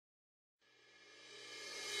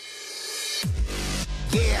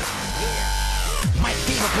Yeah, Mike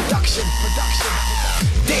Diva production.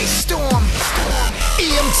 Daystorm,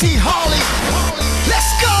 EMT Harley.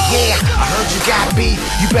 Let's go! Yeah, I heard you got beat,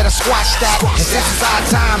 you better squash that. And since it's our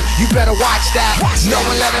time, you better watch that. No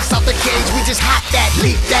one let us out the cage, we just hop that,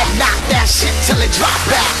 leap that, knock that shit till it drop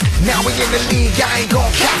back. Now we in the league, I ain't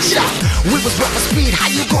gon' catch up. We was built for speed,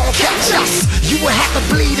 how you gon' catch us? You would have to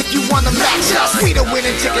bleed if you wanna match us. We the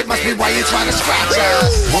winning ticket, must be why you trying to scratch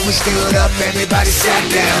us. When we stood up, everybody sat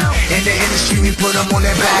down. In the industry, we put them on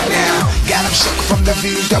their back now. Got them shook from the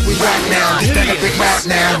views that we rack now. Instead of big rap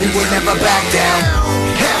now, we will never back down.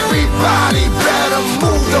 Everybody better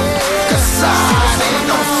move them, cause I ain't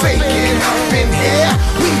no faking up in here.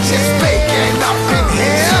 We just faking up in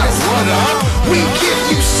here. We give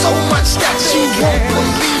you so much that you won't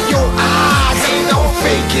believe your eyes. Ain't no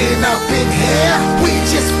faking up in here. We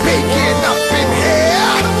just faking up in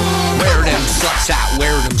here. Where them sluts at?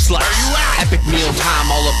 Where them sluts? Epic meal time,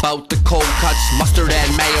 all about the cold cuts, mustard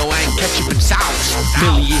and mayo and ketchup and sauce.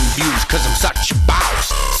 Million views, cause I'm such a boss.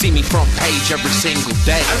 See me front page every single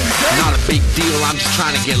day. Not a big deal, I'm just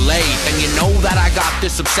trying to get laid. And you know that I got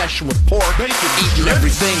this obsession with pork. Eating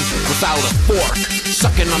everything without a fork.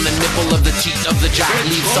 Sucking on the nipple of the teeth of the jack.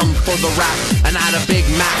 Leave some for the rap and add a Big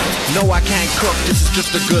Mac. No, I can't cook, this is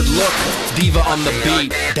just a good look. Diva on the beat,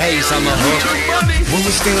 Days on the hook. When we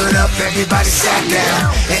stood up, everybody sat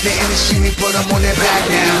down. In the industry, we put them on their back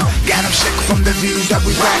now. Got them shook from the views that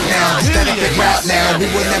we rack now. Instead of big rap now, we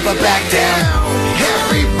will never back down.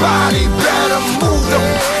 Everybody better move them,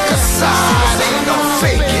 cause I ain't no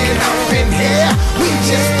faking up in here. We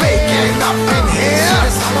just faking up in here.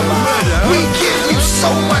 We give you so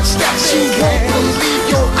much that you won't believe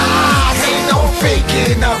your eyes. Ain't no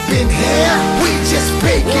faking up in here. We just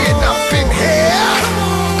faking up in here.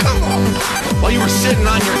 While you were sitting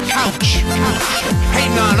on your couch,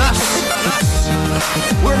 hating on us,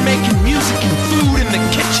 we're making music and food in the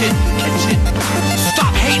kitchen.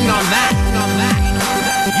 Stop hating on that.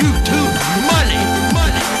 YouTube money.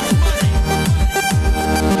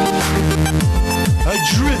 A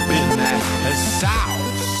drip in that South.